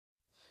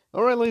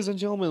All right, ladies and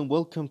gentlemen,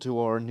 welcome to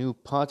our new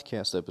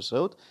podcast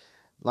episode.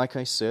 Like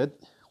I said,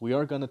 we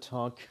are going to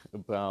talk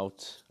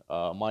about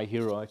My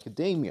Hero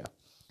Academia.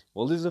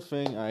 Well, this is a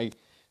thing I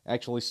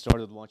actually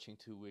started watching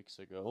 2 weeks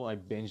ago. I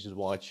binge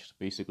watched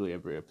basically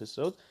every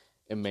episode.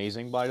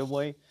 Amazing, by the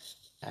way.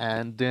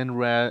 And then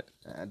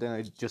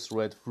I just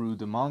read through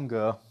the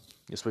manga,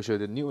 especially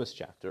the newest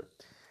chapter.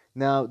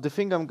 Now, the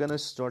thing I'm going to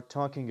start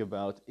talking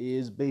about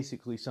is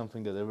basically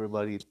something that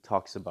everybody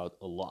talks about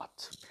a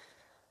lot.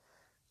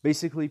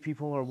 Basically,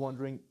 people are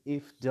wondering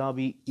if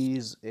Dabi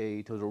is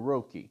a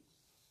Todoroki.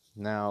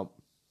 Now,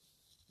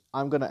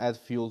 I'm gonna add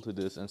fuel to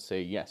this and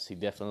say yes, he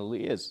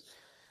definitely is.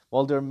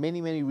 While there are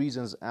many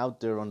reasons out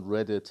there on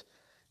Reddit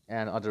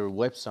and other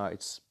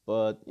websites,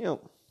 but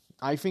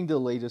I think the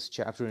latest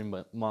chapter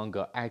in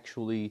manga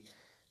actually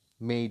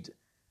made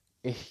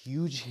a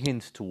huge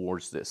hint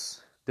towards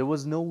this. There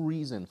was no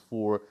reason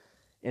for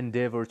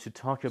Endeavor to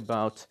talk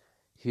about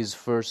his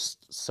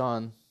first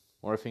son,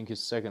 or I think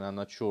his second, I'm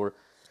not sure,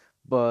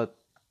 but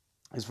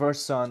his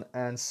first son,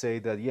 and say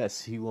that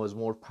yes, he was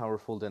more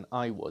powerful than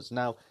I was.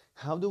 Now,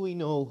 how do we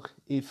know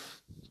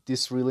if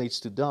this relates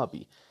to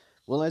Dabi?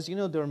 Well, as you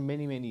know, there are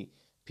many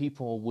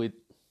people with,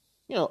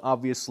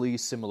 obviously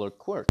similar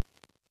quirks.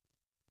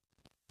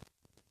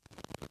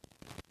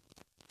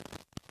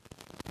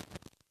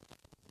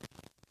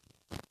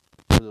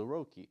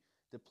 Todoroki,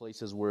 the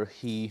places where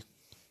he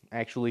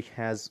actually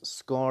has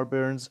scar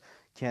burns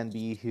can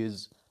be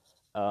his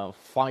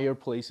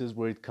fireplaces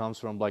where it comes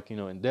from, like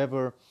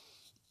Endeavor.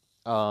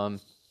 Um,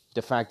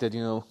 the fact that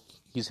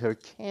his hair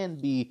can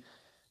be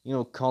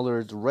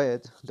colored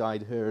red,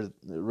 dyed hair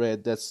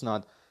red, that's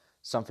not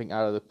something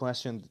out of the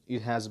question.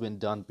 It has been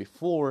done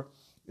before,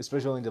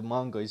 especially in the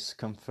manga. It's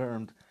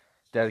confirmed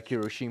that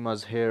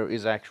Kiroshima's hair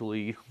is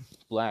actually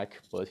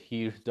black, but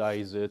he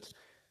dyes it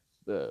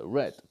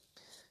red.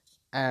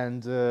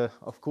 And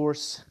of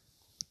course,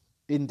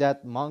 in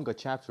that manga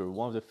chapter,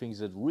 one of the things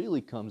that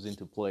really comes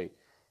into play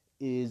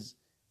is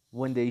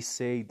when they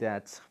say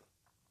that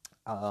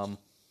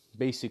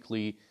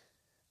basically,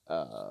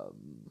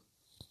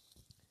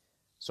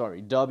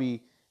 Dabi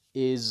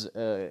is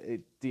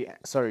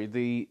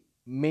the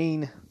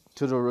main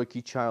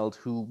Todoroki child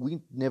who we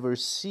never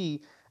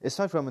see,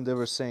 aside from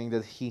Endeavor saying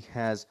that he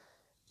has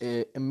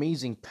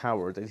amazing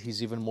power, that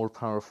he's even more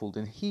powerful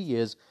than he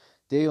is.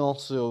 They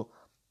also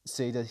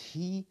say that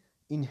he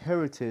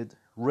inherited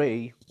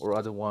Rei, or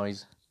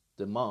otherwise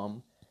the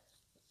mom,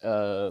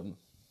 um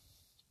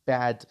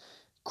bad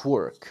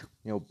quirk,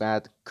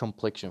 bad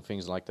complexion,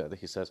 things like that.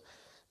 He says.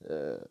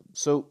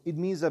 So it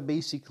means that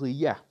basically,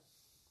 yeah,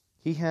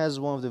 he has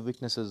one of the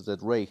weaknesses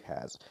that Rei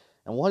has.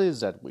 And what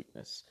is that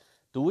weakness?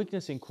 The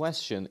weakness in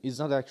question is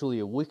not actually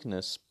a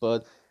weakness,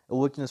 but a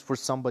weakness for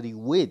somebody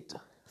with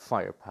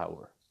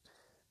firepower.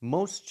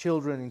 Most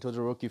children in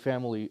Todoroki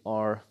family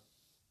are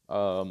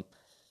um,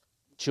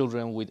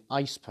 children with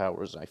ice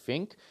powers, I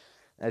think,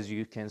 as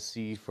you can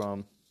see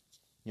from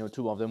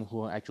two of them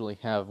who actually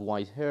have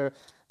white hair.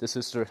 The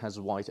sister has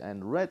white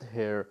and red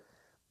hair,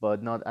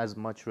 but not as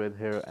much red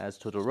hair as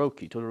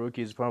Todoroki. Todoroki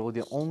is probably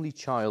the only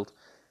child,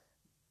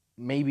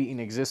 maybe in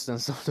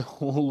existence of the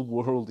whole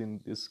world, in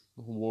this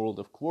world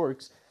of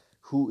quirks,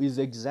 who is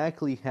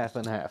exactly half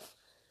and half.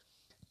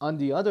 On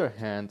the other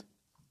hand,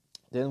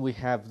 then we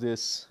have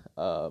this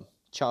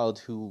child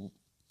who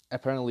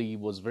apparently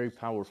was very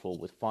powerful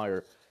with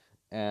fire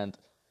and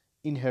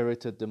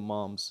inherited the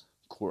mom's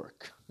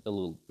quirk a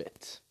little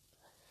bit.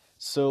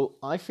 So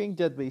I think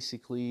that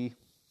basically,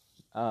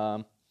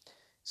 um,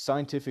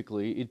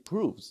 scientifically, it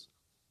proves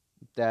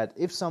that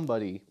if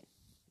somebody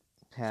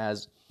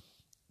has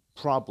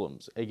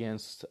problems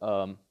against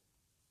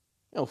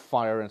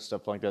fire and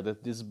stuff like that,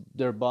 that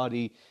their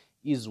body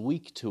is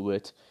weak to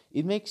it,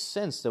 it makes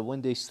sense that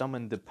when they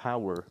summon the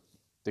power,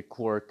 the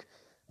quirk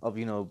of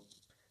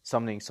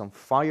summoning some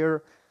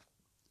fire,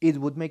 it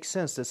would make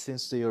sense that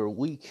since they are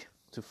weak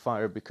to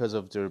fire because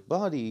of their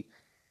body,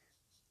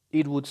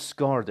 it would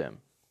scar them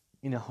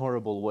in a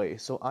horrible way.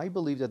 So I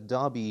believe that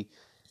Dabi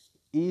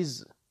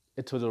is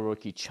a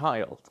Todoroki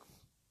child.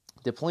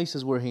 The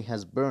places where he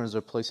has burns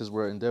are places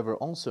where Endeavor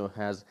also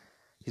has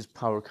his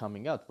power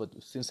coming out.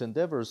 But since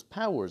Endeavor's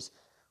powers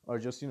are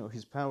just,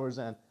 his powers,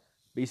 and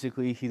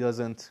basically he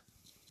doesn't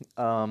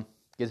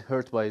get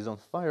hurt by his own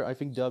fire, I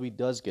think Dabi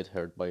does get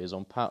hurt by his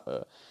own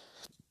power,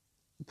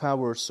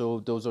 so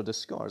those are the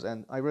scars.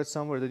 And I read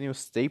somewhere that,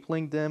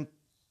 stapling them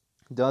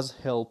does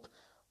help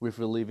with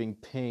relieving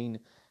pain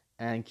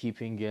and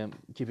keeping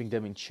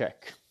them in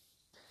check.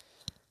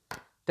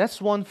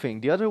 That's one thing.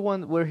 The other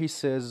one, where he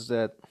says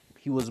that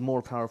he was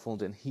more powerful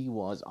than he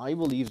was, I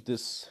believe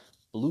this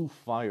blue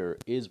fire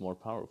is more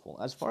powerful.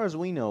 As far as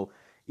we know,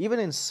 even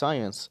in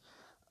science,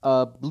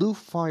 blue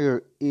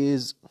fire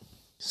is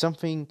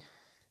something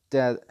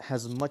that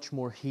has much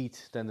more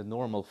heat than the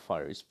normal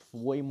fire. It's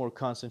way more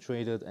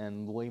concentrated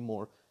and way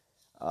more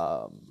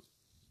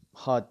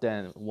hot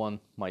than one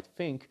might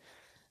think.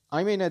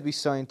 I may not be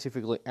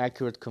scientifically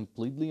accurate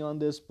completely on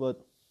this,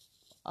 but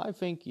I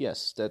think,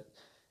 yes, that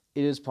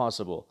it is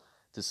possible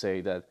to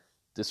say that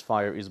this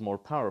fire is more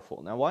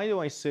powerful. Now, why do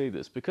I say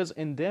this? Because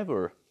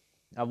Endeavor,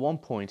 at one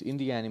point in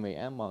the anime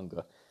and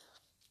manga,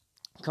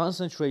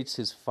 concentrates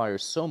his fire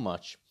so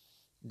much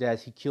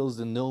that he kills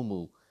the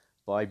Nomu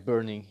by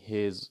burning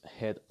his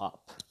head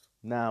up.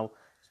 Now,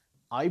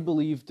 I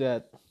believe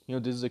that,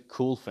 this is a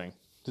cool thing.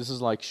 This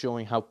is like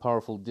showing how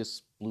powerful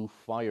this blue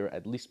fire,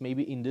 at least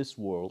maybe in this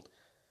world,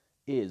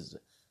 is.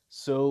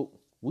 So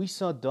we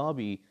saw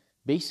Dabi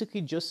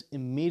basically just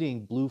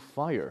emitting blue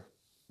fire.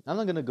 I'm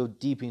not gonna go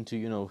deep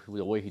into,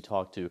 the way he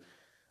talked to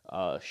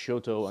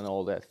Shoto and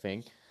all that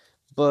thing,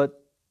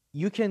 but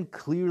you can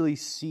clearly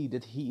see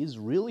that he is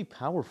really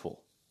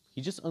powerful.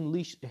 He just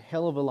unleashed a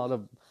hell of a lot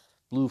of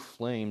blue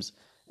flames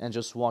and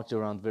just walked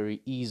around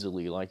very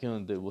easily, like,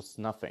 there was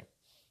nothing.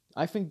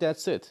 I think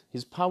that's it.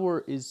 His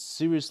power is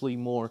seriously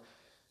more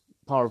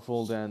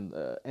powerful than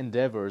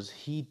Endeavor's.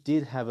 He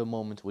did have a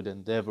moment with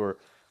Endeavor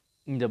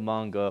in the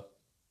manga,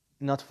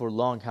 not for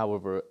long,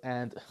 however,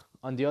 and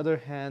on the other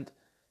hand,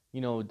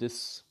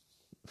 this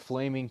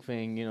flaming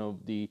thing,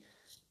 the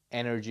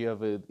energy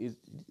of it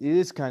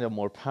is kind of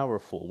more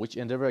powerful, which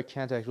Endeavor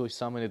can't actually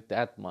summon it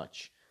that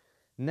much.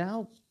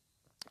 Now,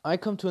 I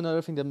come to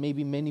another thing that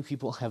maybe many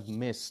people have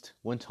missed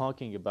when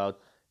talking about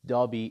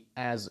Dabi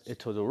as a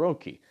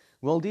Todoroki.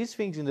 Well, these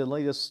things in the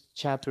latest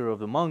chapter of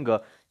the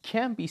manga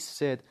can be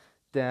said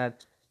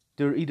that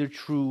they're either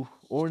true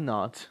or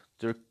not.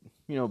 They're,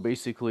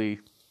 basically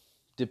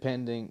they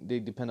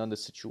depend on the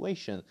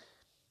situation.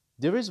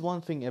 There is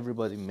one thing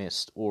everybody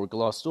missed or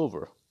glossed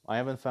over. I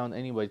haven't found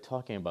anybody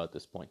talking about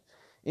this point.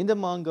 In the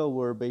manga,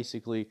 where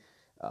basically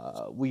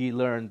we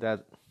learned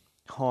that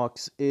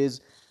Hawks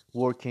is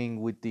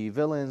working with the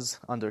villains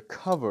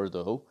undercover,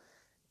 though,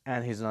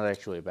 and he's not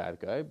actually a bad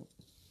guy.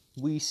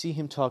 We see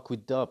him talk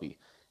with Dabi,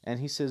 and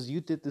he says, "You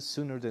did this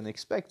sooner than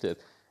expected,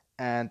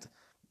 and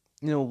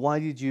why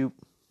did you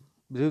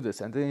do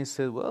this?" And then he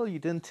said, "Well, you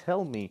didn't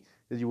tell me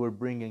that you were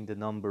bringing the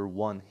number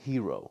one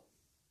hero."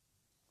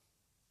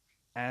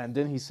 And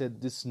then he said,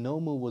 "This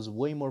Nomu was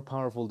way more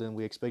powerful than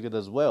we expected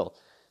as well."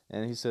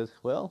 And he said,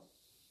 "Well,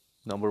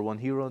 number one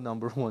hero,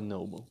 number one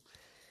Nomu."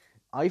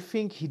 I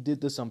think he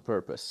did this on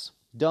purpose.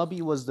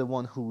 Dabi was the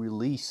one who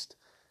released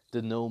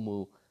the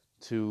Nomu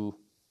to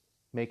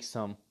make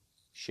some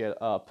shit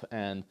up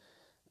and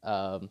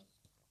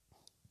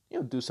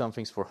do some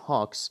things for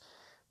Hawks.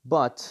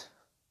 But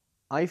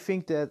I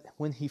think that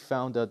when he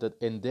found out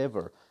that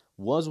Endeavor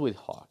was with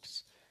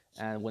Hawks,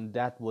 and when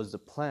that was the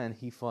plan,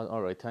 he thought,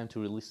 all right, time to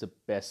release the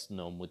best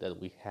Nomu that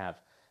we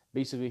have.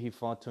 Basically, he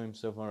thought to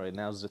himself, all right,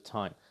 now's the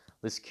time.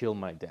 Let's kill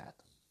my dad.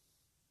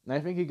 And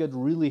I think he got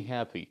really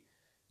happy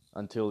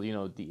until,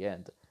 the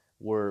end,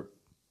 where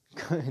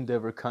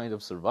Endeavor kind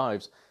of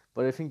survives.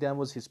 But I think that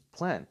was his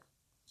plan.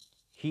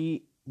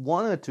 He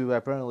wanted to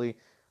apparently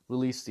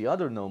release the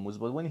other Nomus,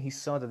 but when he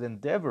saw that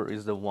Endeavor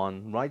is the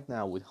one right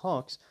now with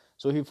Hawks,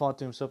 so he thought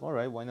to himself, all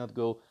right, why not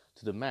go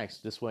to the max?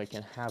 This way I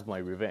can have my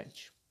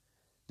revenge.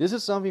 This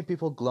is something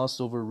people gloss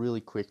over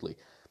really quickly.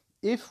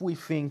 If we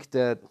think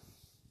that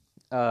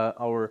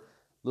our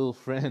little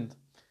friend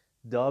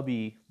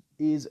Dabi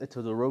is a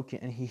Todoroki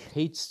and he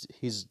hates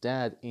his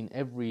dad in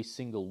every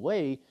single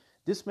way,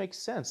 this makes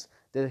sense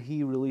that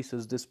he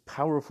releases this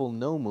powerful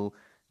Nomu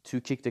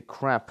to kick the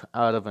crap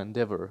out of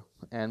Endeavor.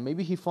 And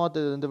maybe he thought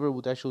that Endeavor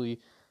would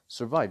actually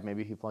survive.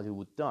 Maybe he thought he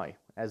would die,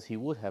 as he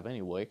would have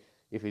anyway,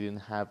 if he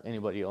didn't have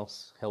anybody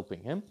else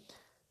helping him.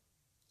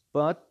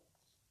 But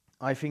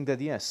I think that,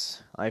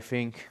 yes, I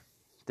think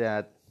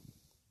that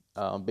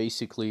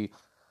basically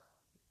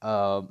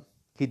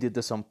he did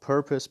this on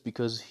purpose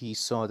because he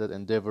saw that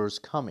Endeavor's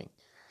coming.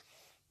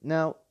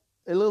 Now,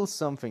 a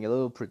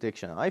little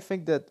prediction. I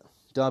think that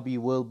Dabi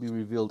will be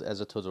revealed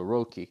as a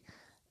Todoroki.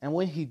 And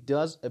when he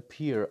does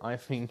appear, I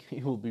think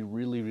it will be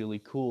really, really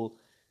cool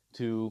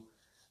to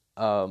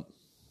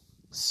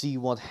see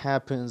what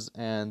happens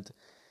and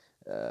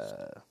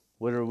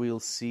whether we'll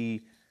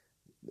see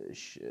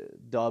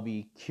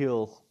Dabi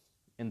kill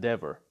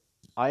Endeavor.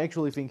 I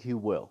actually think he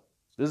will.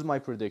 This is my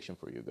prediction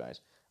for you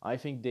guys. I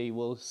think they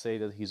will say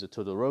that he's a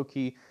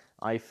Todoroki.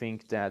 I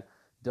think that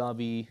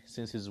Dabi,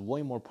 since he's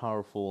way more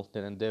powerful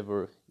than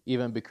Endeavor,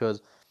 even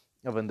because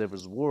of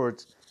Endeavor's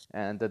words,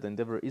 and that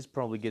Endeavor is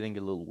probably getting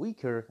a little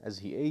weaker as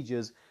he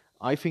ages,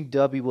 I think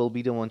Dabi will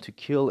be the one to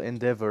kill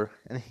Endeavor,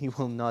 and he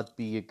will not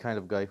be a kind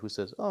of guy who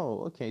says,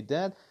 "Oh, okay,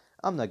 Dad,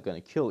 I'm not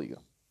gonna kill you."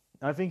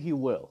 I think he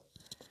will.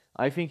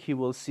 I think he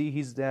will see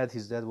his dad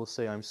will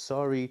say, "I'm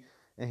sorry,"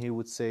 and he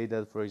would say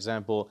that, for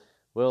example,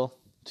 well,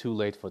 too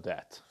late for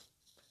that,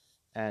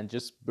 and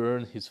just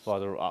burn his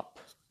father up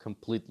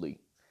completely.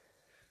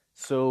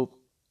 So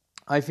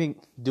I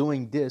think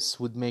doing this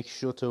would make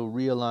Shoto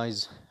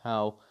realize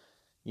how,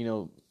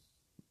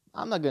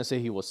 I'm not going to say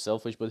he was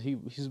selfish, but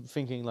he's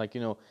thinking like,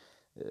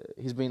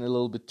 he's been a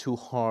little bit too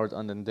hard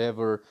on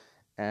Endeavor,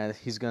 and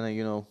he's going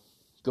to,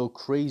 go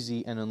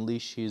crazy and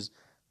unleash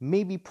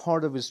maybe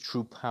part of his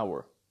true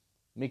power,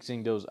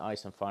 mixing those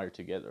ice and fire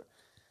together.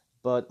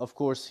 But of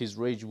course, his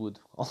rage would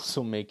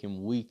also make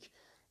him weak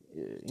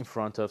in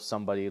front of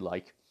somebody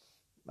like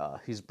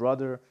his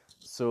brother.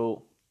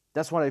 So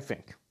that's what I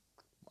think.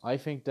 I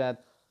think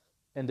that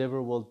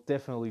Endeavor will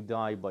definitely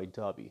die by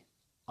Dabi.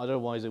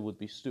 Otherwise, it would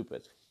be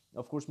stupid.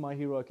 Of course, My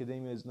Hero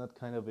Academia is not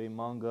kind of a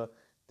manga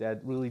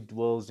that really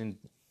dwells in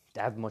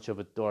that much of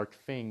a dark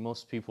thing.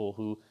 Most people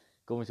who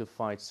go into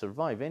fights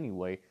survive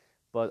anyway,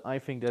 but I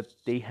think that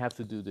they have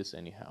to do this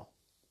anyhow.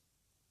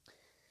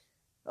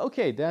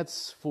 Okay,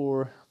 that's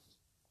for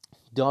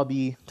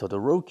Dabi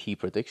Todoroki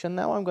prediction.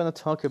 Now I'm going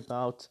to talk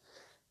about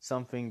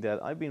something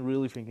that I've been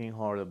really thinking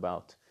hard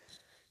about.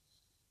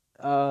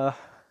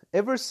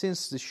 Ever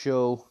since the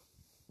show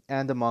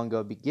and the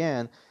manga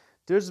began,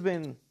 there's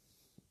been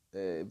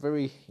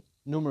very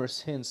numerous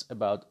hints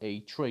about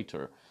a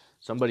traitor,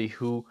 somebody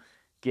who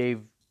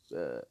gave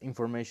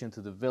information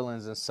to the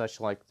villains and such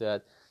like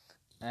that.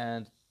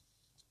 And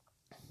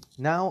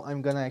now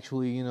I'm gonna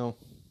actually,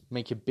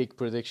 make a big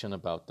prediction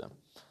about them,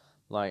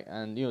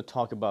 and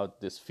talk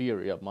about this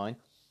theory of mine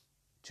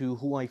to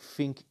who I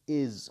think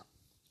is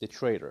the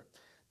traitor.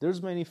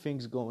 There's many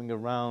things going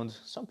around.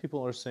 Some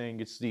people are saying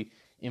it's the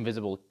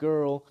Invisible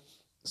Girl.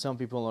 Some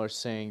people are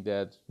saying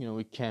that,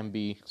 it can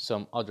be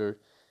some other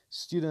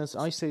students.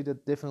 I say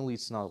that definitely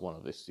it's not one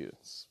of the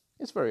students.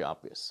 It's very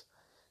obvious.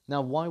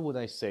 Now, why would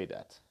I say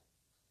that?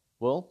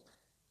 Well,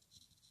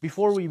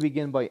 before we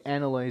begin by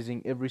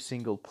analyzing every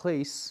single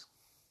place,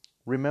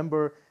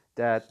 remember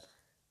that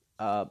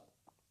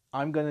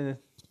I'm going to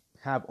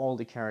have all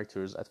the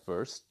characters at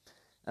first,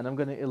 and I'm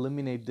going to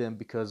eliminate them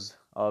because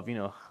of,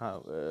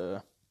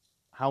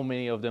 how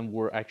many of them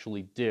were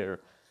actually there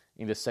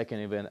in the second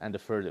event and the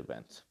third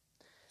event.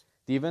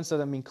 The events that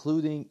I'm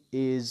including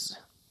is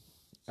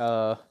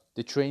the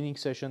training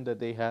session that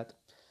they had,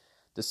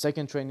 the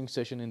second training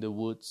session in the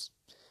woods,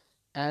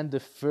 and the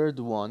third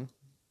one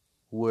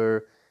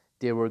where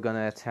they were going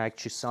to attack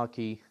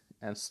Chisaki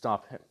and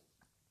stop him.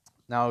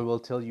 Now I will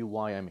tell you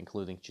why I'm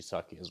including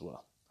Chisaki as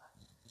well.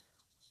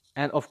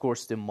 And of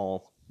course the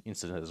mall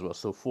incident as well,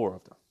 so 4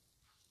 of them.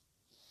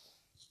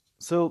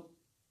 So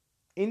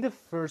in the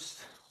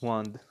first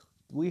one,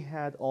 we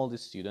had all the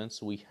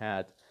students. We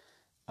had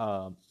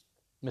Mr.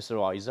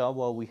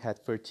 Aizawa, we had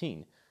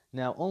 13.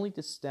 Now, only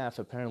the staff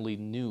apparently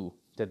knew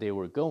that they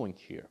were going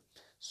here.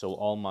 So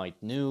All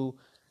Might knew,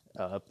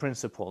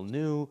 Principal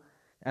knew,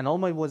 and All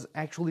Might was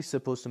actually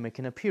supposed to make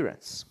an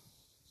appearance.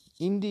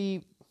 In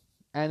the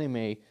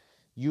anime,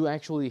 you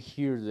actually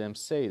hear them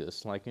say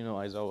this.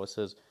 Aizawa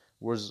says,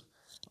 where's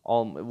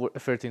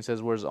 13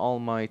 says, where's All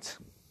Might?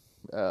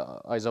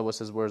 Aizawa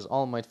says, where's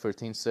All Might?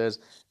 13 says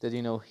that,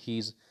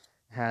 he's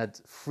had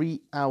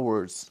 3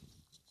 hours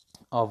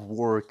of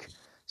work,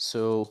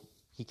 so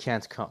he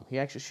can't come.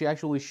 She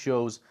actually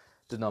shows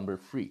the number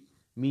 3,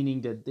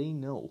 meaning that they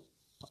know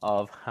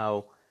of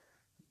how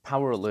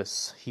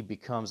powerless he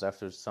becomes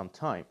after some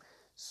time.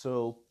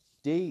 So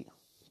they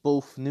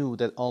both knew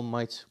that All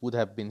Might would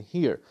have been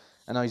here.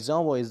 And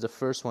Aizawa is the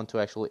first one to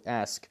actually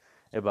ask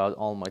about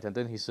All Might, and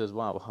then he says,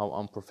 wow, how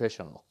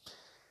unprofessional.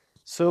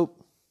 So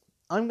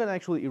I'm going to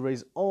actually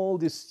erase all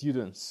these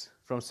students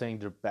from saying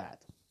they're bad.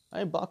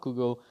 And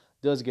Bakugo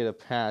does get a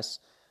pass.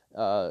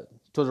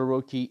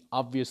 Todoroki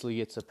obviously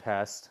gets a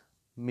pass.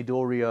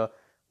 Midoriya,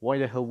 why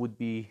the hell would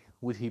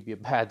he be a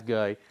bad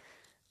guy?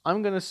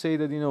 I'm going to say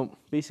that,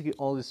 basically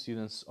all the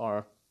students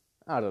are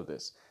out of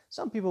this.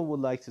 Some people would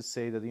like to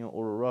say that,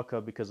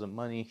 Uraraka, because of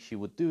money, she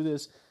would do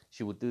this,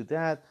 she would do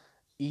that.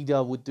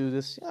 Ida would do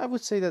this. I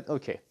would say that,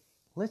 okay,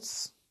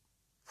 let's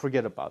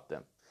forget about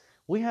them.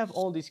 We have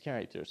all these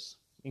characters,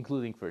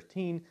 including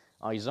 13,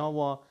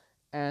 Aizawa,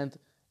 and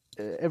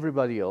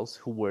everybody else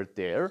who were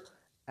there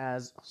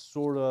as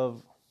sort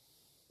of,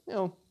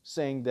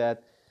 saying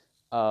that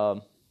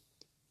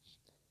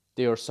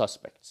they are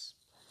suspects.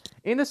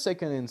 In the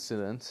second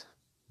incident,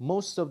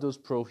 most of those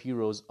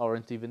pro-heroes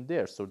aren't even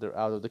there, so they're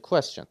out of the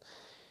question.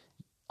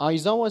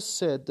 Aizawa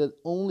said that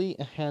only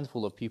a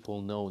handful of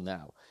people know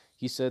now.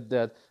 He said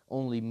that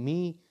only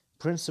me,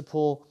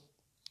 Principal,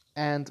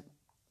 and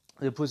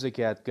the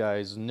Pussycat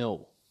guys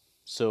know.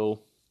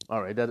 So,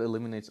 alright, that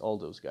eliminates all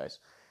those guys.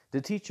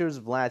 The teachers,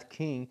 Vlad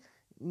King,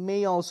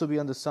 may also be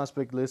on the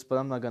suspect list, but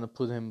I'm not going to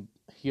put him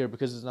here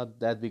because it's not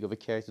that big of a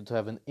character to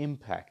have an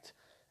impact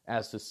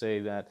as to say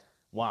that,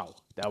 wow,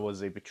 that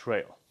was a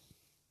betrayal.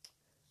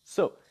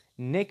 So,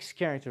 next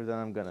character that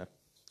I'm going to,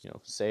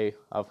 say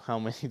of how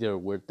many there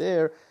were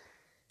there,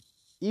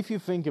 if you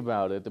think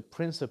about it, the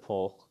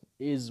Principal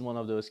is one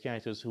of those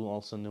characters who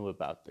also knew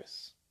about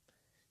this.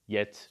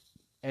 Yet,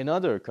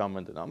 another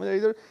common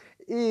denominator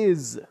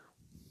is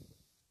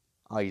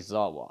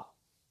Aizawa.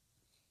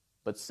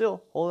 But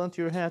still, hold on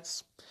to your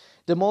hats.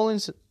 The mall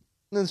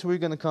incidents, we're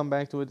going to come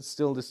back to it.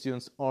 Still, the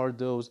students are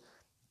those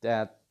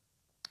that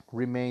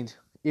remained.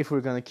 If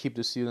we're going to keep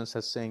the students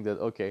as saying that,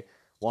 okay,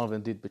 one of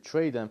them did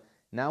betray them,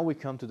 now we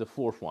come to the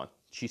fourth one,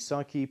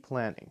 Chisaki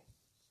planning.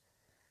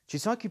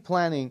 Chisaki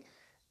planning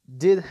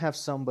did have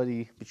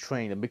somebody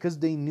betraying them because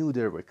they knew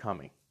they were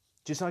coming.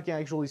 Chisaki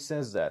actually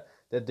says that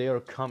they are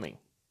coming.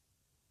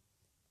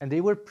 And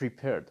they were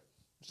prepared.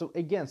 So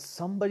again,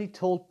 somebody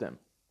told them.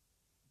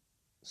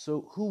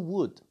 So who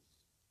would?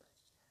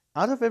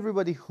 Out of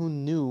everybody who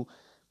knew,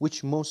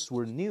 which most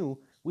were new,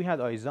 we had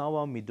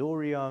Aizawa,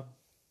 Midoriya,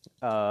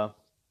 uh,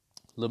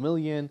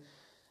 Lemillion,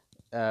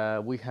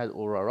 we had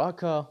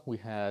Uraraka, we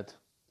had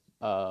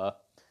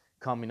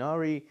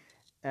Kaminari,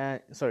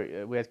 and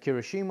we had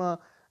Kirishima,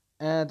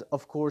 and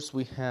of course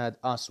we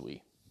had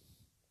Asui.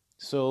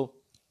 So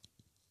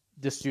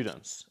the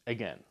students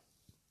again,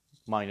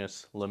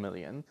 minus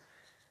Lemillion,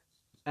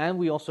 and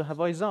we also have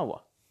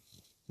Aizawa.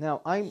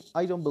 Now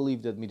I don't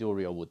believe that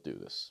Midoriya would do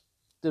this.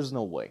 There's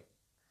no way.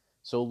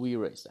 So we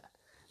erase that.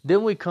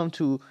 Then we come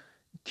to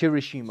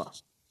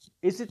Kirishima.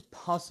 Is it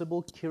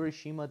possible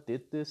Kirishima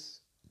did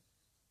this?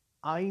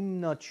 I'm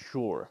not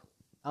sure.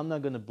 I'm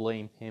not going to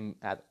blame him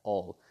at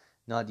all.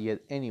 Not yet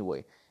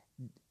anyway.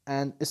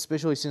 And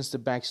especially since the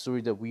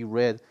backstory that we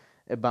read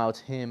about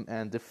him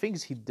and the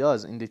things he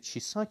does in the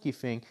Chisaki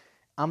thing,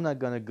 I'm not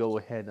going to go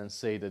ahead and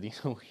say that,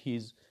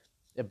 he's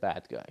a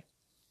bad guy.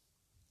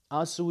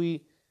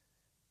 Asui,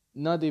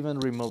 not even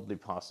remotely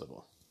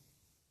possible.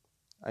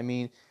 I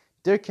mean,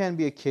 there can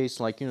be a case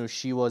like,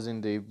 she was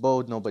in the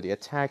boat, nobody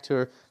attacked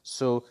her,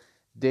 so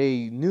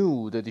they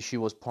knew that she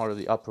was part of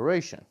the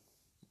operation.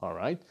 All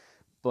right?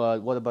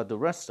 But what about the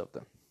rest of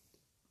them?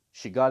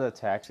 She got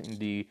attacked in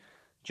the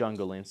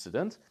jungle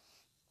incident,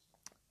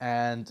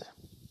 and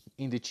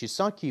in the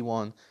Chisaki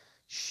one,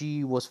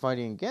 she was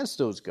fighting against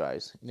those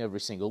guys in every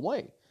single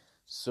way.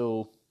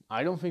 So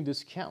I don't think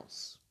this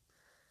counts.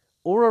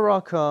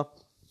 Uraraka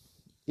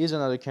is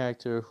another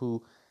character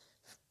who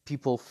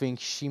people think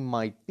she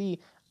might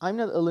be. I'm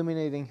not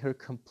eliminating her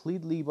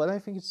completely, but I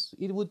think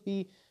it would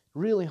be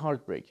really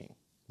heartbreaking,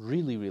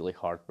 really, really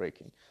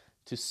heartbreaking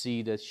to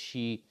see that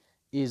she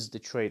is the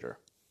traitor.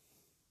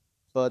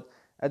 But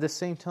at the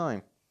same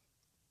time,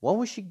 what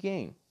would she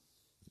gain?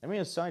 I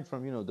mean, aside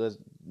from, the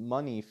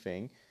money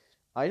thing,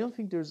 I don't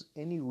think there's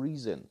any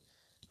reason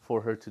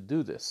for her to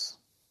do this.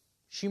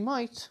 She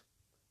might,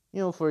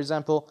 for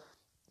example,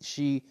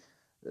 she...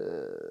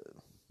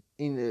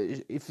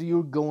 if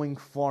you're going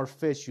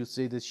far-fetched, you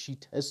say that she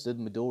tested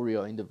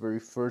Midoriya in the very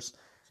first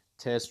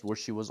test where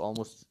she was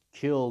almost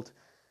killed.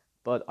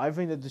 But I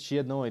think that she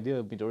had no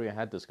idea Midoriya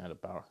had this kind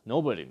of power.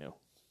 Nobody knew.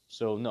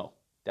 So no,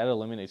 that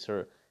eliminates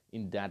her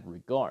in that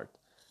regard.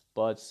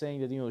 But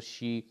saying that,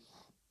 she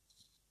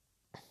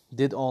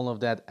did all of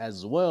that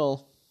as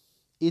well,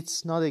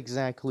 it's not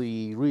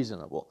exactly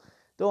reasonable.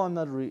 Though I'm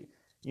not,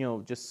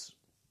 just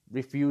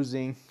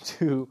refusing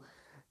to,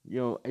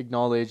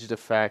 acknowledge the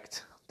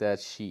fact that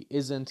she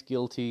isn't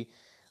guilty.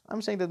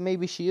 I'm saying that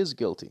maybe she is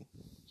guilty,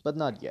 but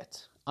not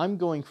yet. I'm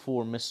going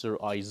for Mr.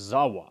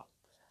 Aizawa.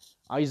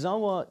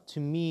 Aizawa, to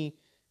me,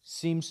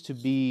 seems to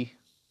be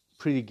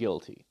pretty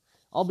guilty.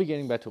 I'll be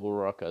getting back to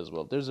Uraraka as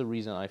well. There's a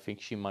reason I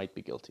think she might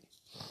be guilty.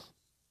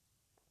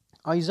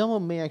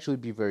 Aizawa may actually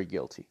be very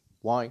guilty.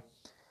 Why?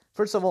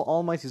 First of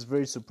all Might is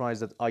very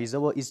surprised that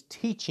Aizawa is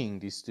teaching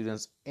these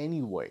students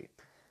anyway,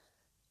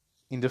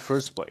 in the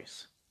first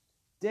place.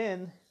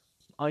 Then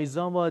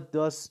Aizawa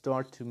does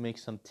start to make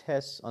some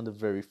tests on the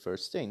very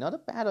first day. Not a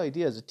bad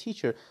idea as a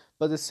teacher,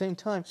 but at the same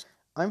time,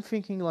 I'm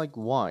thinking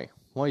why?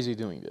 Why is he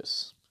doing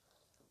this?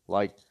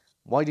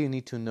 Why do you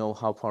need to know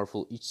how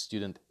powerful each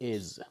student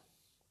is?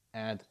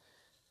 And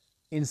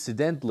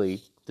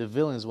incidentally, the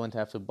villains went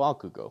after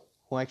Bakugo,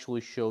 who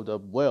actually showed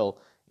up well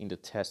in the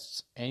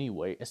tests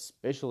anyway,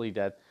 especially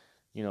that,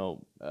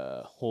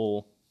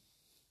 whole,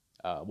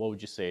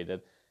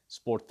 that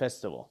sport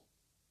festival.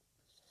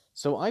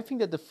 So I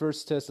think that the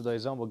first test that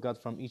Aizawa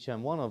got from each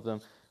and one of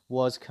them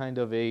was kind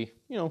of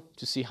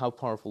to see how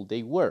powerful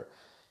they were.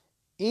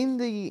 In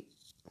the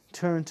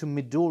turn to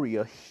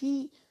Midoriya,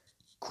 he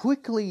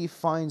quickly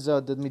finds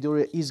out that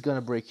Midoriya is going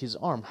to break his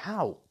arm.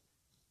 How?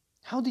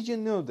 How did you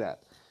know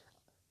that?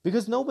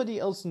 Because nobody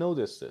else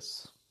noticed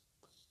this.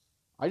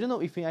 I don't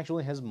know if he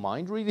actually has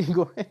mind reading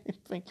or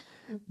anything,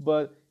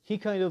 but he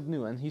kind of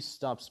knew, and he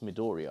stops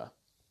Midoriya.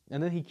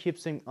 And then he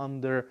keeps him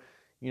under,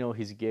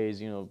 his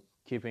gaze,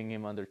 keeping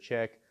him under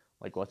check,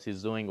 what's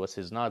he's doing, what's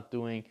he's not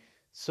doing.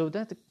 So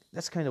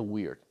that's kind of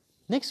weird.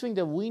 Next thing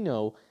that we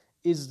know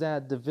is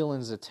that the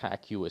villains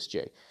attack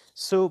USJ.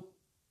 So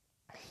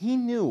he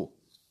knew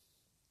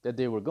that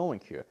they were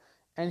going here,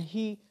 and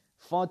he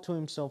thought to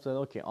himself that,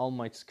 okay, All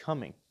Might's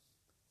coming.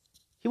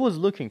 He was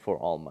looking for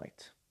All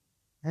Might,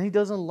 and he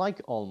doesn't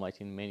like All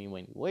Might in many,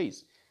 many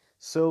ways.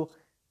 So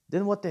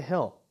then what the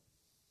hell?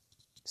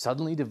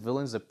 Suddenly the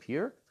villains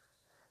appear?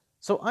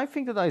 So I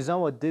think that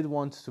Aizawa did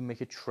want to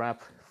make a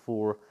trap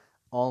for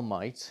All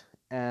Might,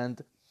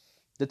 and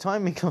the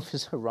timing of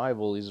his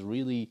arrival is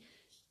really,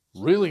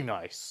 really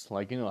nice.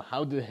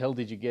 How the hell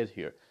did you get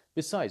here?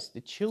 Besides,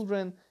 the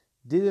children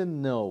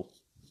didn't know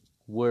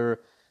where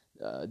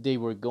they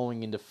were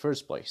going in the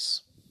first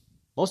place.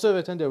 Most of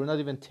the time, they were not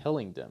even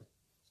telling them.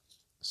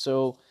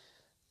 So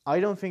I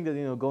don't think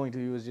that, going to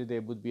USJ, they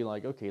would be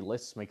like, okay,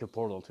 let's make a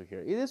portal to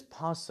here. It is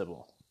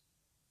possible.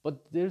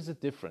 But there's a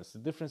difference. The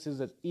difference is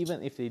that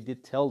even if they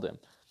did tell them,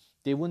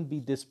 they wouldn't be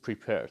this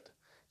prepared.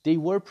 They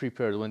were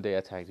prepared when they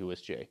attacked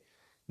USJ.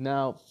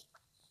 Now,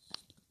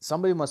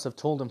 somebody must have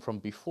told them from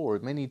before.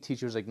 Many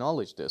teachers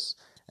acknowledged this,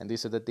 and they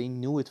said that they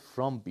knew it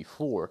from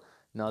before,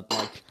 not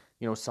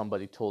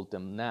somebody told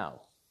them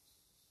now.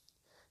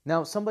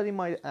 Now, somebody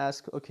might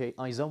ask, okay,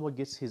 Aizawa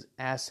gets his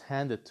ass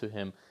handed to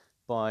him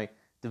by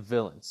the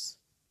villains.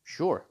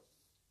 Sure,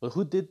 but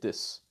who did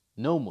this?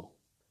 Nomu.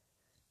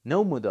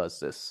 Nomu does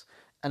this,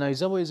 and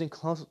Aizawa is in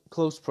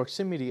close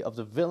proximity of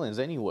the villains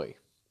anyway.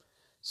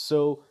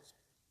 So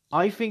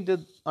I think that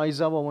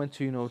Aizawa went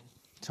to,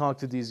 talk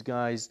to these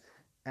guys,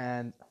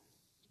 and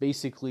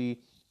basically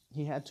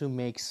he had to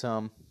make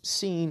some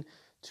scene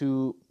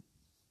to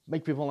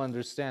make people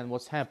understand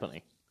what's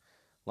happening.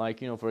 Like,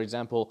 for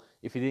example,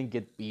 if he didn't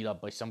get beat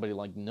up by somebody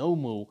like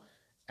Nomu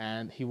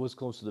and he was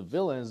close to the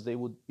villains, they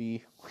would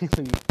be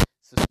really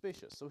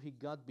suspicious. So he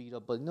got beat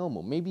up by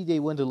Nomu. Maybe they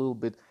went a little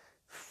bit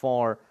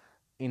far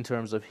in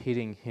terms of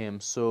hitting him.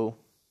 So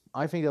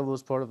I think that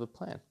was part of the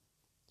plan.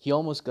 He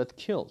almost got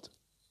killed,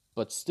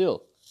 but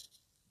still,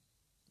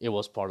 it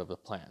was part of the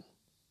plan.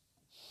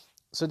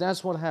 So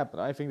that's what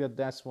happened. I think that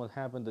that's what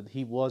happened, that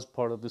he was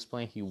part of this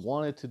plan. He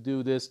wanted to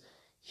do this.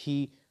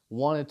 He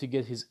wanted to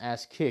get his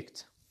ass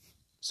kicked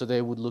so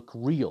they would look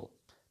real,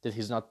 that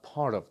he's not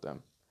part of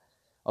them.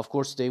 Of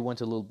course, they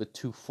went a little bit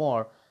too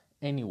far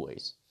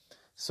anyways.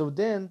 So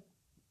then,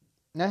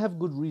 I have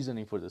good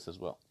reasoning for this as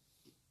well.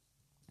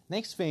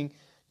 Next thing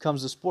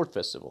comes the sport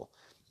festival.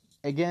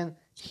 Again,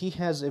 he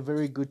has a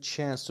very good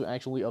chance to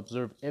actually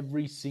observe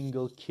every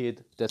single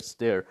kid that's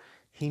there.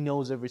 He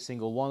knows every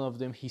single one of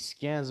them. He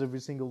scans every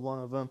single one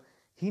of them.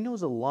 He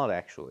knows a lot,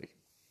 actually.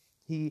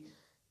 He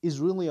is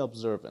really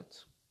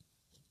observant.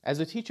 As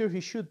a teacher,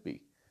 he should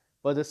be.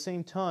 But at the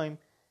same time,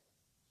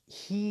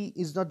 he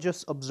is not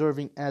just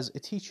observing as a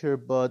teacher,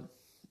 but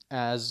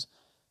as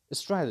a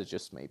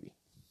strategist, maybe.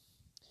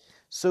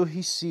 So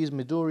he sees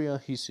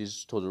Midoriya, he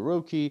sees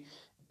Todoroki,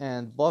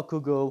 and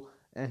Bakugo,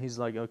 and he's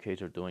like, okay,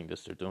 they're doing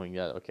this, they're doing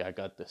that, okay, I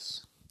got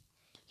this.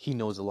 He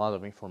knows a lot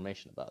of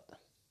information about them.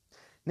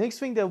 Next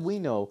thing that we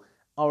know,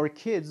 our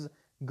kids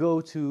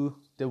go to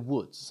the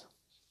woods.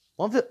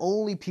 One of the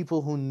only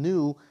people who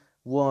knew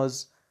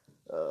was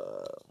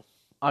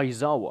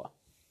Aizawa.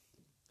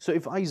 So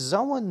if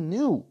Aizawa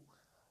knew,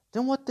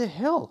 then what the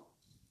hell?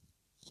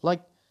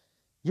 Like,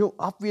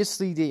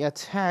 obviously they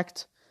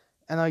attacked,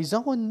 and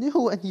Aizawa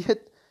knew, and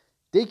yet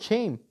they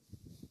came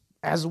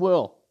as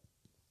well.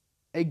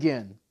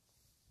 Again.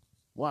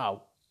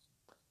 Wow.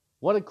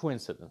 What a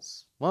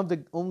coincidence. One of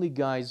the only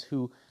guys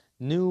who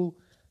knew,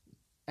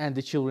 and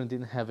the children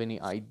didn't have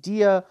any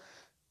idea,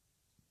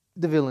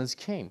 the villains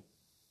came.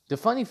 The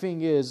funny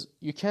thing is,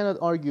 you cannot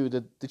argue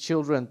that the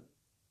children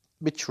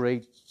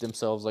betrayed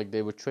themselves like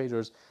they were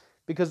traitors,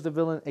 because the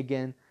villain,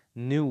 again,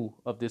 knew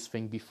of this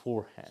thing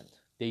beforehand.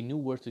 They knew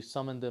where to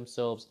summon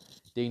themselves,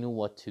 they knew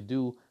what to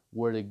do,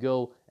 where to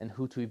go, and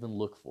who to even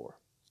look for.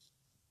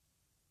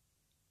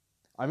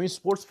 I mean,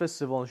 sports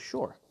festival,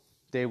 sure.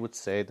 They would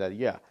say that,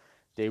 yeah,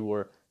 they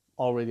were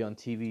already on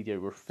TV, they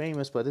were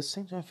famous, but at the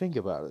same time, think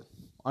about it.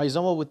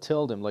 Aizawa would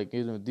tell them, like,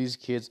 these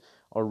kids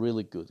are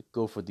really good,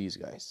 go for these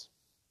guys.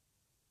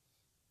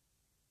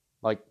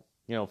 Like,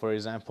 for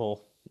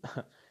example,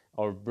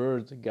 our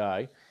bird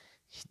guy,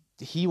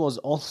 he was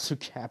also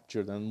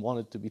captured and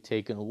wanted to be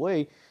taken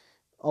away,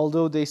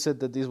 although they said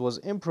that this was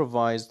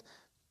improvised,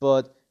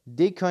 but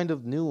they kind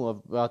of knew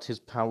about his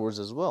powers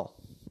as well.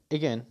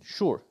 Again,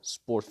 sure,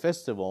 Sport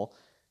Festival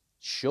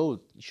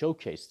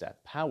showcased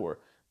that power,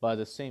 but at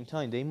the same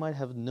time, they might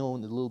have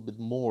known a little bit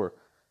more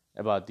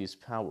about these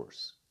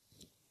powers.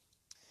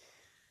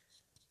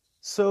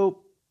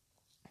 So,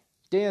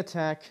 they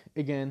attack,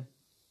 again,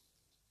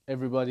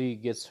 everybody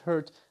gets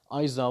hurt,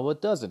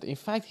 Aizawa doesn't. In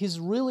fact, he's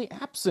really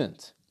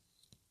absent.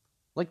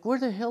 Like, where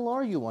the hell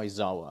are you,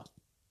 Aizawa?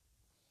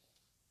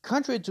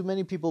 Contrary to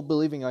many people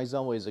believing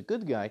Aizawa is a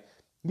good guy,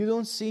 you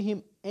don't see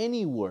him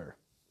anywhere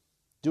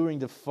during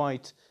the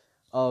fight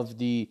of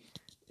the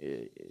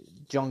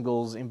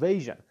jungle's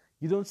invasion.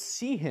 You don't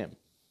see him.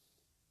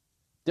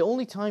 The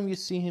only time you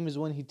see him is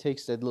when he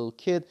takes that little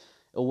kid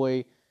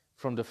away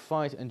from the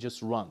fight and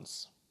just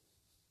runs.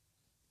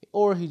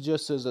 Or he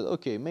just says that,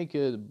 okay, make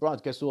a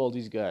broadcast to all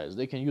these guys.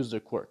 They can use their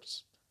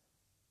quirks.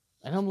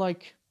 And I'm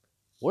like,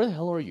 where the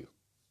hell are you?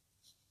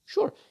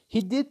 Sure,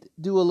 he did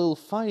do a little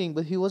fighting,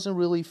 but he wasn't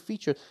really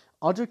featured.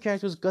 Other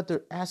characters got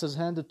their asses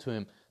handed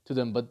to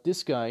them, but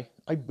this guy,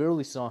 I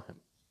barely saw him.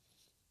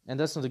 And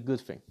that's not a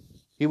good thing.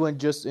 He went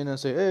just in and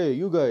said, hey,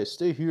 you guys,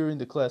 stay here in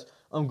the class.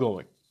 I'm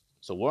going.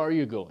 So where are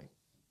you going?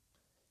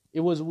 It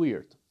was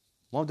weird.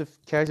 One of the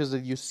characters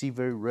that you see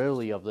very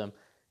rarely of them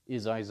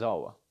is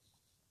Aizawa.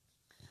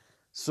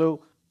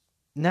 So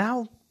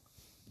now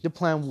the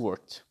plan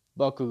worked.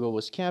 Bakugo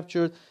was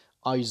captured.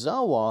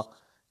 Aizawa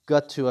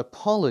got to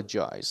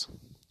apologize.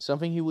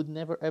 Something he would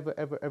never, ever,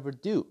 ever, ever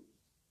do.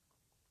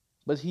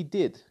 But he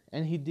did.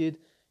 And he did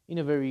in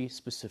a very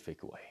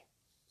specific way.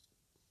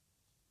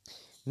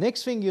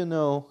 Next thing you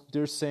know,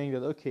 they're saying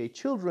that, okay,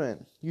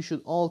 children, you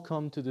should all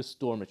come to this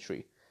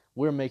dormitory.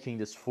 We're making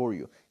this for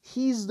you.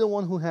 He's the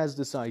one who has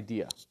this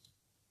idea.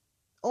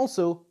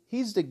 Also,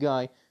 he's the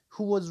guy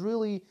who was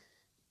really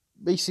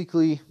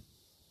basically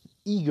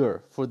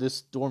eager for this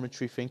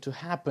dormitory thing to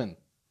happen.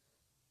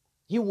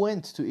 He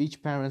went to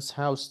each parent's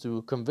house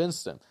to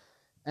convince them.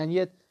 And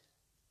yet,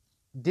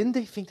 didn't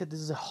they think that this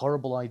is a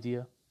horrible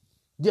idea?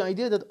 The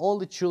idea that all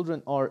the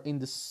children are in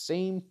the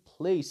same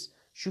place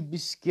should be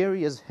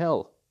scary as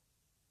hell.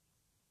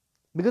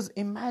 Because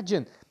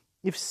imagine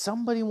if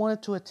somebody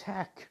wanted to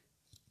attack,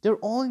 they're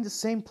all in the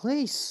same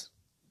place.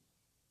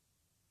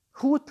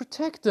 Who would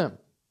protect them?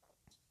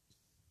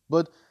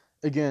 But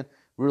again,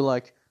 we're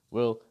like,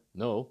 well,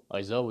 no,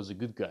 Aizawa was a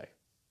good guy.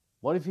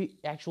 What if he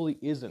actually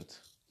isn't?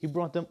 He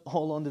brought them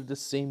all under the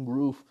same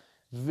roof.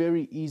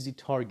 Very easy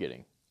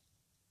targeting.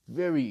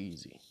 Very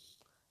easy.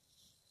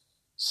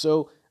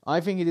 So I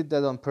think he did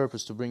that on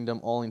purpose to bring them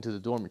all into the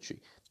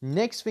dormitory.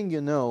 Next thing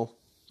you know,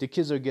 the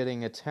kids are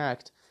getting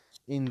attacked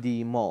in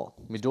the mall.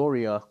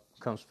 Midoriya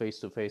comes face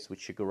to face with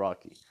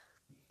Shigaraki.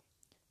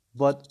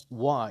 But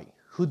why?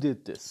 Who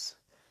did this?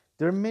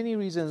 There are many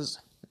reasons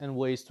and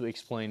ways to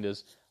explain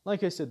this.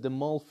 Like I said, the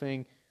mall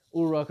thing,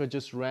 Uraraka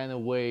just ran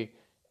away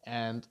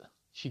and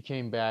she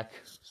came back.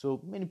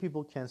 So many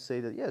people can say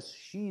that, yes,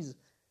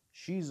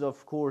 she's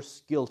of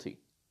course guilty.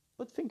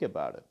 But think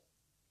about it.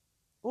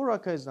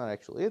 Uraraka is not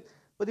actually it.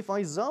 But if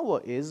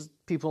Aizawa is,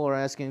 people are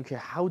asking, okay,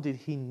 how did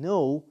he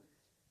know?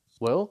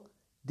 Well,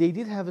 they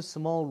did have a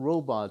small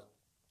robot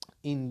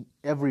in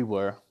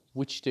everywhere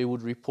which they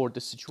would report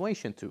the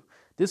situation to.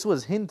 This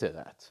was hinted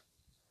at.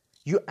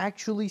 You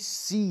actually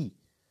see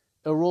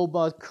a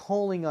robot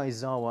calling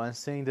Aizawa and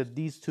saying that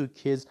these two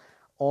kids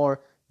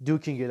are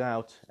duking it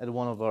out at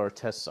one of our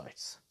test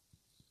sites.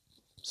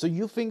 So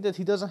you think that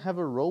he doesn't have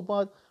a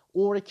robot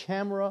or a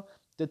camera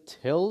that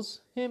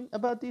tells him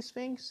about these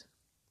things?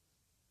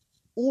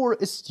 Or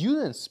a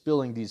student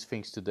spilling these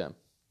things to them?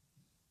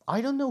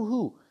 I don't know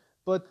who,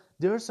 but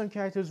there are some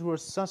characters who are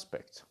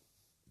suspect.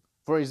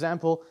 For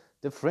example,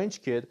 the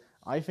French kid,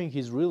 I think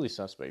he's really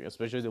suspect,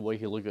 especially the way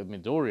he looked at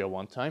Midoriya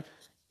one time.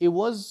 It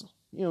was,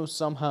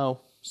 somehow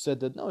said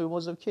that, no, it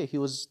was okay. He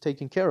was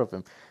taking care of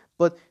him.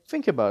 But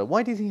think about it.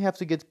 Why did he have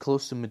to get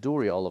close to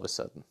Midoriya all of a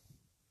sudden?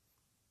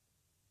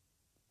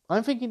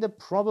 I'm thinking that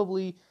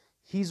probably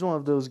he's one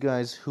of those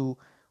guys who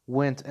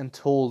went and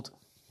told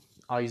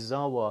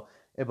Aizawa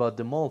about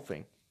the mall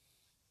thing.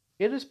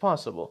 It is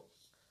possible.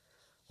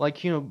 Like,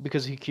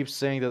 because he keeps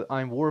saying that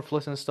I'm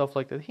worthless and stuff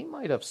like that, he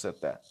might have said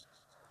that.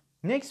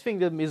 Next thing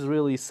that is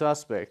really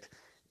suspect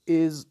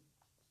is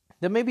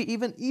that maybe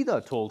even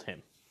Ida told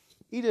him.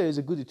 Ida is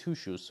a goody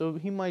two-shoes, so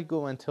he might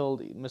go and tell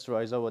Mr.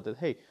 Aizawa that,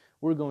 hey,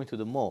 we're going to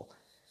the mall.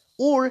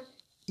 Or,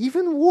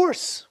 even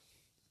worse,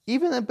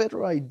 even a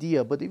better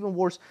idea, but even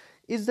worse,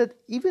 is that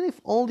even if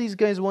all these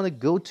guys want to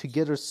go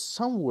together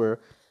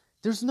somewhere,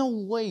 there's no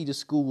way the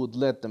school would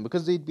let them,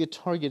 because they'd be a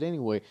target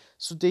anyway,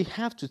 so they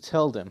have to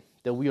tell them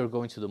that we are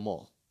going to the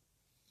mall.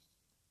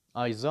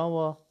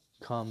 Aizawa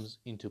comes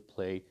into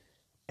play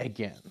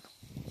again.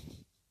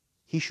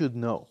 He should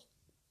know.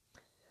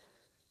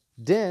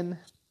 Then,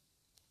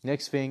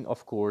 next thing,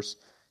 of course,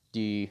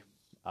 the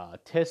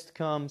test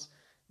comes.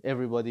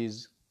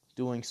 Everybody's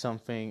doing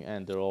something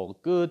and they're all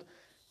good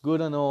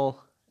and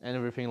all, and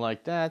everything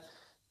like that.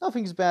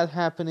 Nothing's bad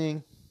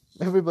happening.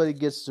 Everybody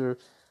gets their,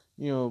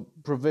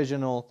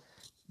 provisional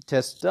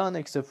test done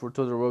except for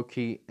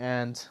Todoroki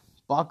and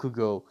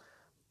Bakugo.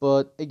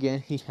 But again,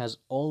 he has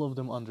all of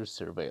them under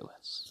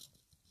surveillance.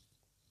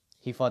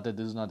 He thought that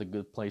this is not a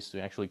good place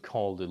to actually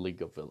call the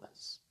League of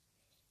Villains.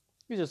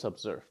 He just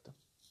observed them.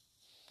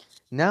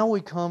 Now we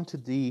come to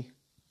the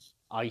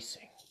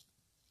icing.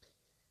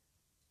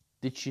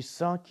 The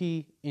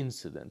Chisaki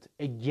incident.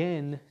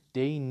 Again,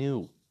 they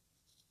knew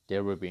they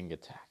were being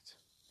attacked.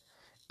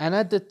 And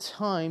at the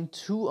time,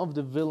 two of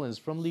the villains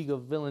from League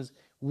of Villains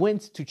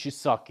went to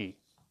Chisaki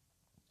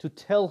to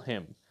tell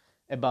him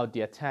about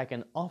the attack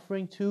and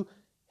offering to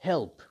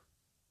help.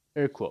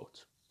 Air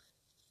quote.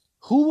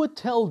 Who would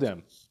tell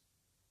them?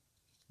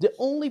 The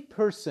only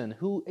person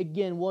who,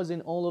 again, was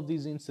in all of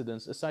these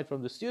incidents, aside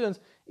from the students,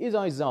 is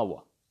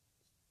Aizawa.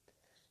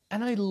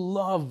 And I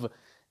love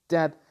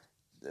that,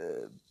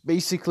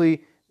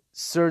 basically,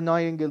 Sir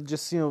Nightingale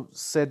just,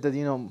 said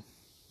that,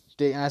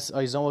 they asked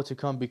Aizawa to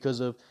come because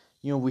of,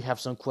 we have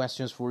some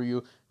questions for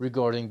you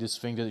regarding this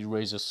thing that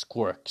erases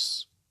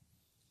squirks.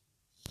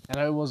 And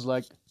I was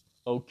like,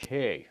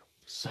 okay,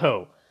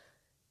 so,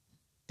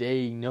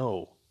 they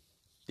know.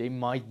 They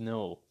might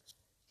know.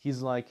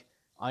 He's like,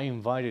 I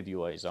invited you,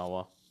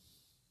 Aizawa.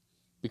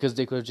 Because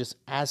they could have just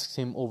asked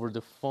him over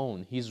the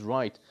phone. He's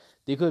right.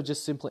 They could have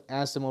just simply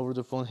asked him over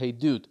the phone, hey,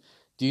 dude,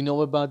 do you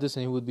know about this?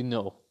 And he would be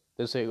no.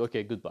 They'd say,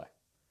 okay, goodbye.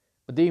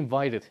 But they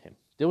invited him.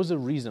 There was a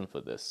reason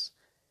for this.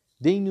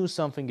 They knew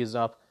something is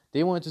up.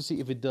 They wanted to see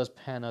if it does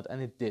pan out,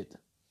 and it did.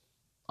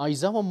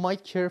 Aizawa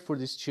might care for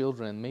these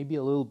children, maybe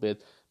a little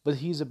bit, but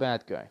he's a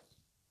bad guy.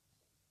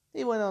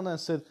 He went on and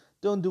said,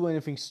 don't do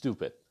anything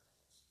stupid.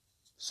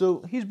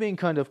 So he's being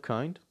kind of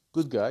kind,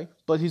 good guy,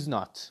 but he's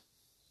not.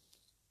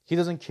 He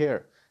doesn't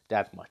care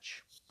that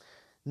much.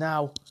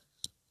 Now,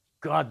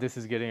 God, this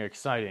is getting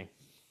exciting.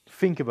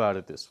 Think about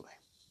it this way.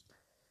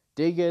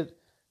 They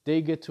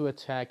get to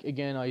attack.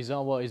 Again,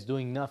 Aizawa is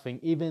doing nothing,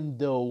 even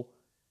though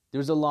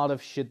there's a lot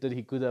of shit that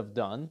he could have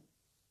done,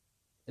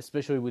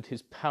 especially with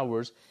his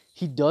powers.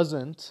 He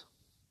doesn't.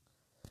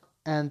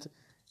 And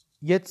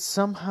Yet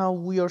somehow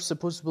we are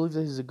supposed to believe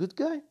that he's a good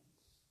guy?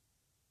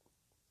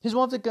 He's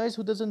one of the guys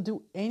who doesn't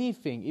do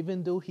anything,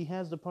 even though he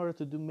has the power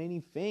to do many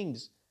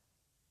things.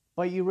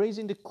 By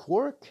erasing the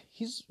quirk,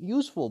 he's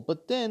useful.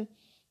 But then,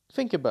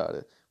 think about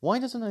it. Why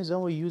doesn't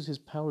Aizawa use his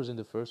powers in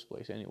the first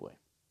place anyway?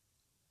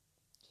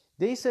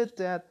 They said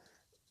that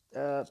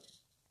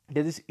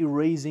this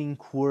erasing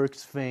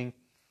quirks thing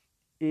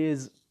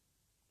is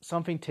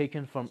something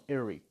taken from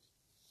Eri.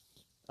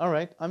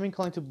 Alright, I'm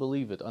inclined to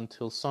believe it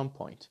until some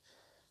point.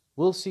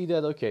 We'll see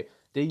that, okay,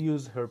 they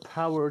use her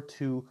power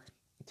to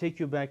take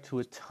you back to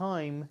a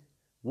time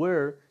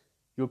where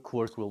your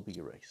quirk will be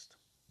erased.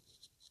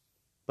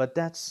 But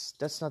that's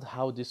not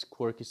how this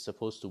quirk is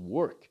supposed to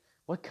work.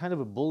 What kind of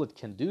a bullet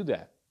can do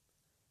that?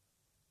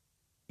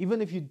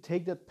 Even if you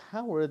take that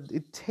power,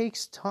 it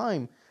takes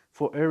time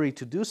for Eri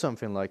to do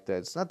something like that.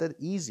 It's not that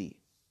easy.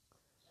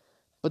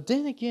 But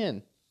then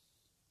again,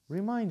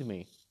 remind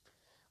me,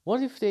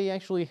 what if they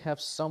actually have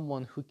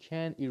someone who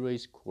can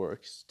erase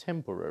quirks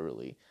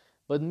temporarily,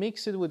 but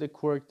mix it with a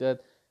quirk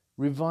that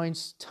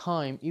rewinds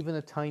time even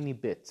a tiny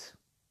bit?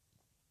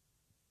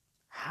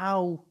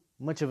 How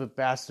much of a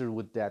bastard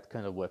would that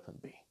kind of weapon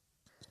be?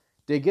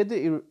 They get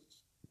the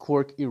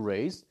quirk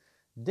erased,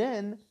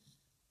 then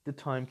the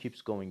time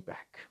keeps going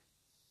back.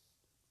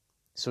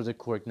 So the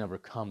quirk never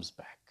comes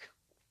back.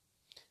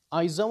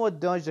 Aizawa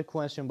dodged the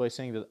question by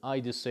saying that I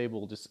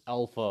disabled this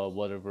alpha,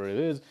 whatever it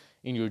is,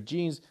 in your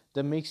genes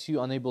that makes you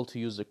unable to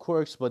use the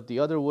quirks, but the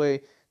other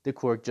way, the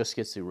quirk just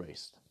gets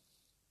erased.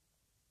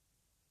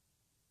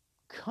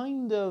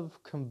 Kind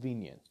of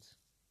convenient,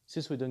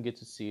 since we don't get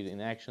to see it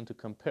in action to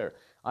compare.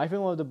 I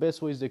think one of the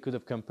best ways they could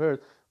have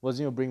compared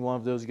was, bring one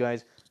of those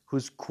guys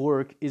whose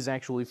quirk is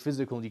actually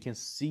physical, you can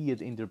see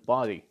it in their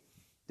body.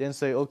 Then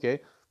say,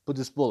 okay, put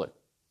this bullet.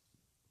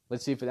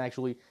 Let's see if it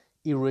actually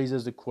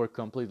erases the quirk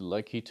completely,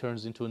 like he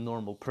turns into a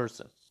normal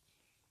person.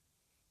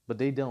 But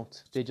they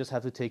don't. They just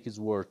have to take his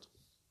word.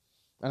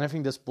 And I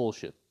think that's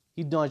bullshit.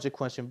 He dodged the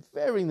question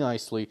very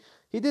nicely.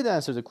 He did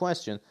answer the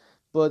question,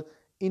 but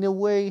in a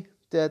way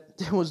that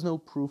there was no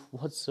proof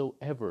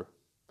whatsoever.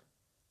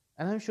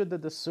 And I'm sure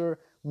that the sir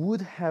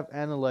would have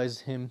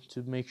analyzed him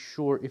to make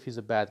sure if he's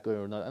a bad guy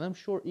or not. And I'm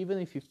sure even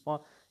if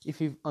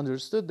he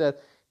understood that,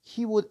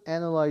 he would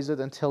analyze it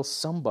and tell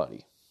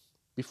somebody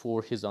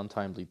before his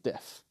untimely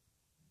death.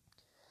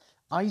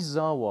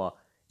 Aizawa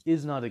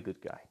is not a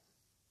good guy.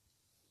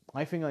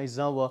 I think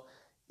Aizawa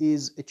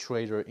is a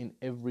traitor in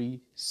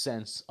every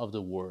sense of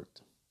the word.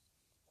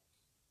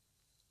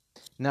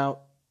 Now,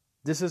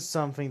 this is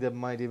something that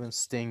might even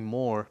sting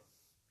more.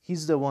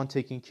 He's the one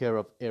taking care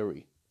of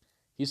Eri.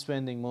 He's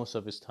spending most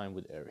of his time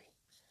with Eri.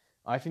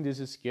 I think this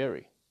is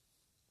scary.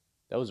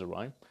 That was a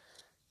rhyme.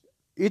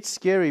 It's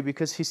scary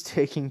because he's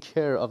taking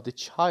care of the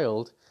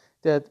child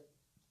that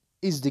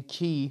is the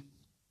key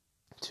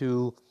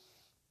to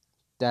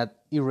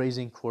that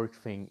erasing quirk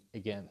thing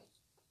again.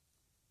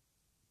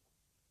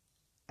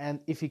 And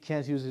if he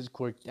can't use his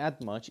quirk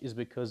that much, is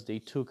because they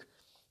took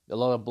a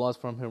lot of blood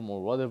from him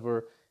or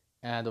whatever,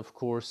 and of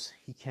course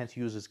he can't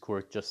use his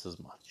quirk just as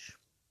much.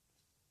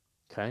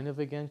 Kind of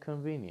again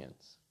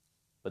convenient,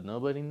 but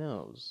nobody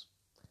knows.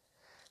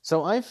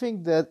 So I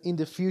think that in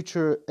the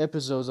future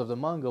episodes of the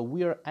manga,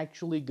 we are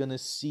actually gonna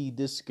see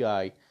this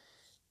guy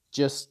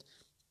just,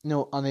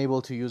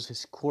 unable to use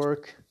his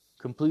quirk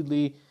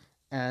completely,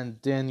 and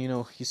then,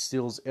 he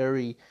steals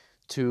Eri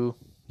to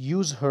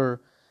use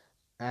her,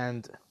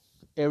 and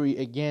Eri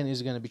again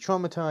is gonna be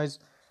traumatized,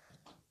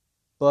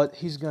 but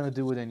he's gonna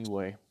do it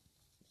anyway.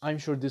 I'm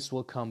sure this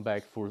will come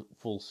back for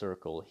full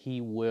circle.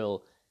 He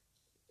will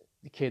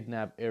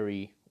kidnap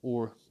Eri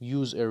or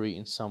use Eri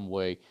in some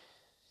way.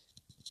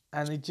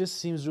 And it just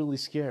seems really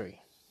scary.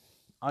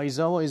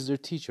 Aizawa is their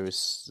teacher.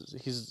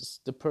 He's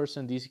the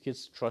person these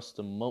kids trust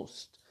the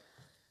most.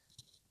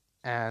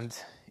 And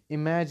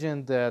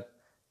imagine that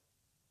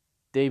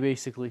they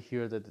basically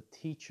hear that the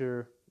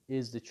teacher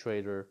is the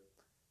traitor.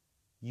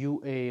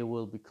 UA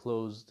will be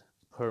closed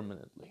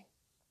permanently.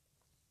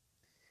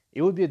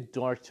 It would be a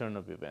dark turn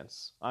of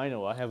events. I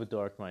know, I have a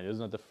dark mind. It's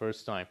not the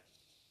first time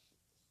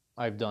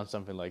I've done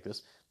something like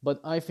this. But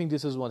I think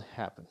this is what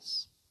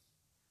happens.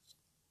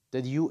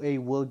 That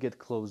UA will get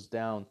closed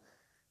down.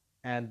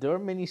 And there are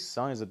many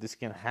signs that this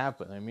can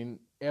happen. I mean,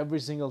 every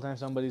single time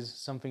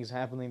something's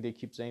happening, they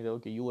keep saying that,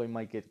 okay, UA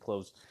might get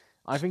closed.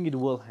 I think it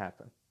will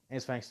happen. And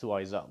it's thanks to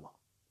Aizawa.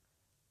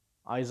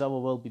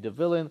 Aizawa will be the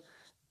villain.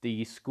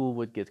 The school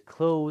would get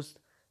closed.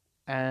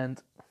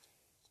 And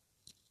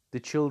the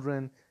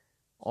children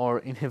are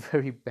in a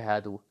very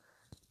bad,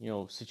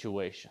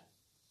 situation.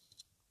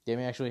 They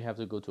may actually have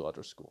to go to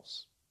other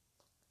schools.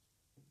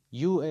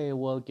 UA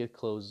will get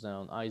closed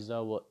down.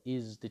 Aizawa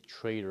is the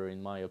traitor,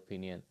 in my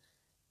opinion.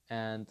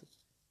 And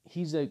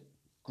he's a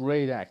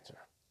great actor.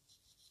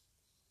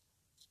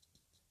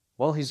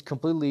 Well, he's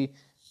completely,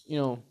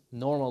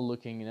 normal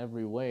looking in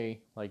every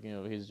way. Like,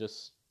 he's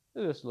just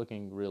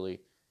looking really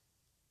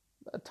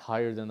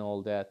tired and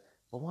all that.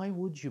 But why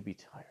would you be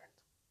tired?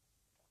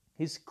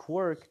 His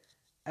quirk,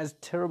 as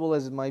terrible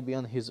as it might be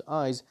on his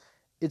eyes,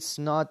 it's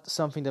not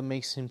something that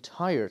makes him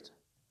tired.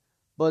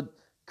 But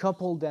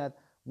couple that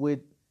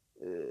with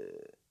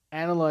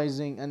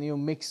analyzing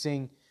and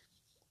mixing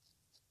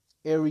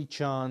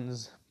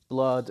Eri-chan's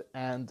blood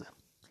and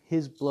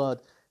his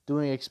blood,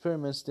 doing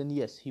experiments, then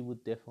yes, he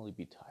would definitely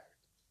be tired.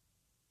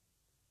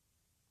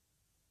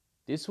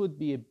 This would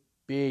be a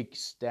big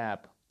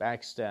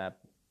backstab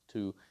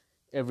to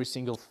every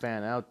single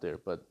fan out there,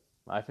 but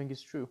I think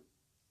it's true.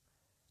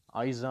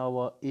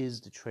 Aizawa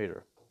is the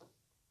traitor.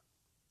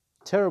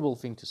 Terrible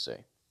thing to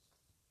say.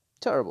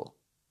 Terrible.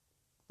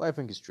 But I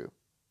think it's true.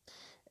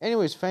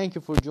 Anyways, thank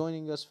you for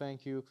joining us.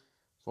 Thank you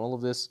for all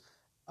of this.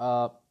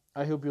 I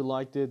hope you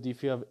liked it.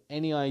 If you have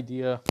any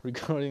idea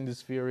regarding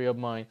this theory of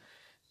mine,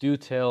 do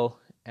tell.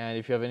 And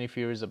if you have any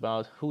theories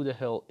about who the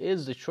hell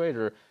is the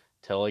traitor,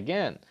 tell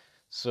again.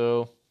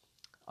 So,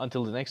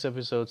 until the next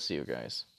episode, see you guys.